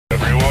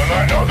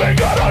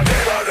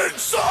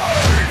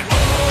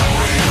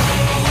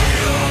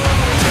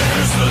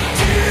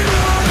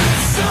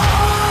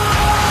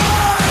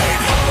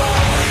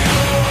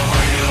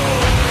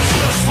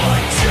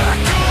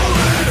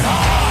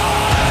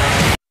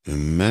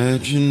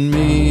Imagine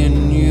me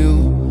and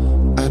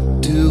you, I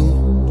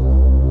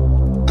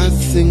do. I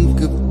think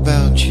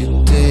about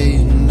you day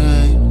and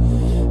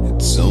night.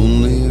 It's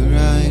only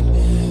right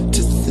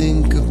to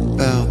think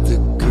about the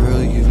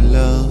girl you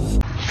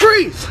love.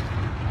 Freeze!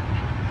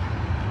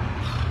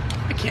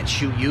 I can't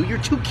shoot you, you're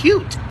too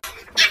cute.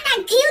 I'm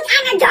not cute,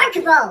 I'm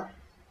adorable.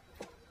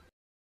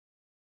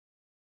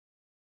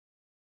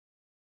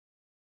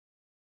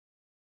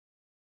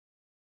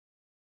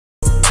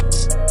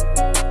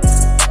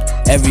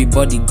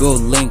 Everybody go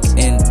link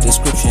in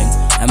description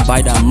and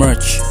buy that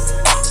merch.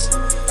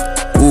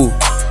 Ooh,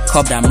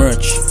 cop that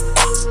merch.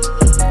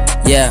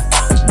 Yeah,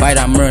 buy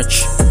that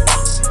merch.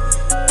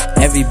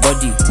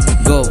 Everybody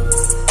go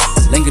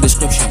link in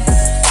description.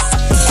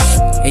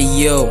 Hey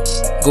yo,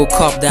 go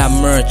cop that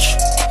merch.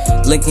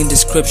 Link in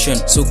description,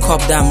 so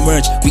cop that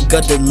merch. We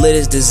got the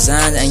latest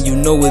design and you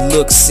know it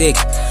looks sick.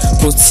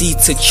 Proceed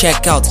to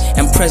check out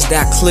and press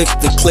that click,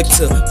 the click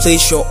to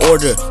place your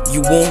order.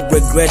 You won't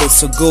regret it,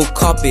 so go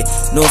cop it,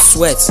 no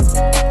sweats.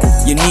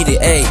 You need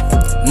it, ayy.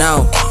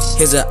 Now,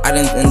 here's an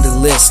item in the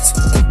list.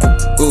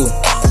 Ooh,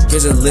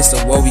 here's a list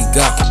of what we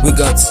got. We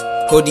got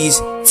hoodies,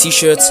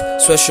 t-shirts,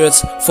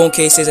 sweatshirts, phone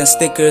cases and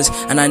stickers.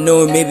 And I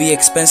know it may be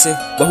expensive,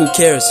 but who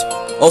cares?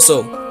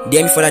 Also,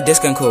 DM me for that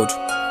discount code.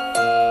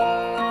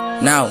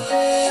 Now,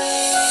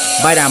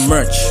 buy that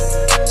merch.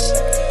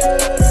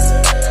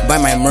 Buy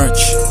my merch.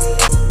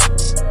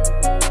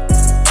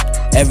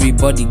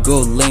 Everybody go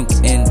link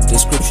in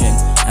description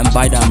and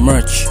buy that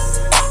merch.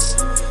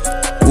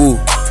 Ooh,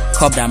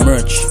 cop that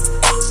merch.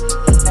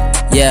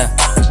 Yeah,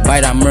 buy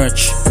that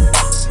merch.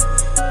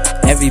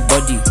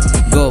 Everybody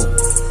go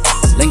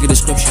link in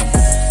description.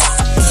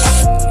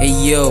 Hey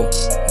yo,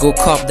 go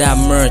cop that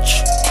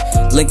merch.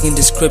 Link in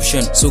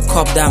description, so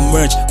cop that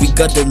merch. We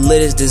got the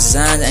latest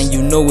design and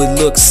you know it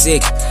looks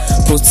sick.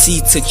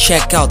 Proceed to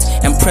check out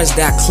and press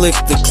that click,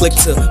 the click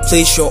to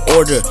place your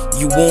order.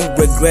 You won't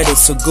regret it,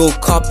 so go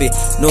cop it,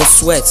 no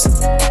sweats.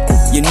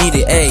 You need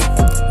it, ayy.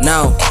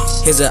 Now,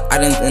 here's an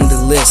item in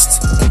the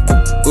list.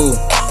 Ooh,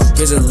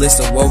 here's a list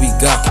of what we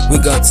got. We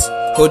got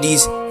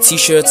hoodies,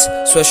 t-shirts,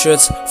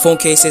 sweatshirts, phone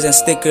cases and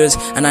stickers.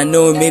 And I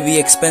know it may be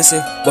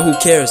expensive, but who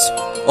cares?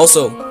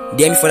 Also,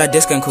 DM me for that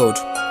discount code.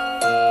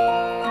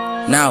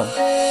 Now,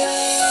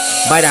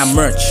 buy that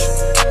merch.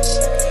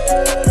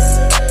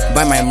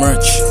 Buy my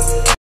merch.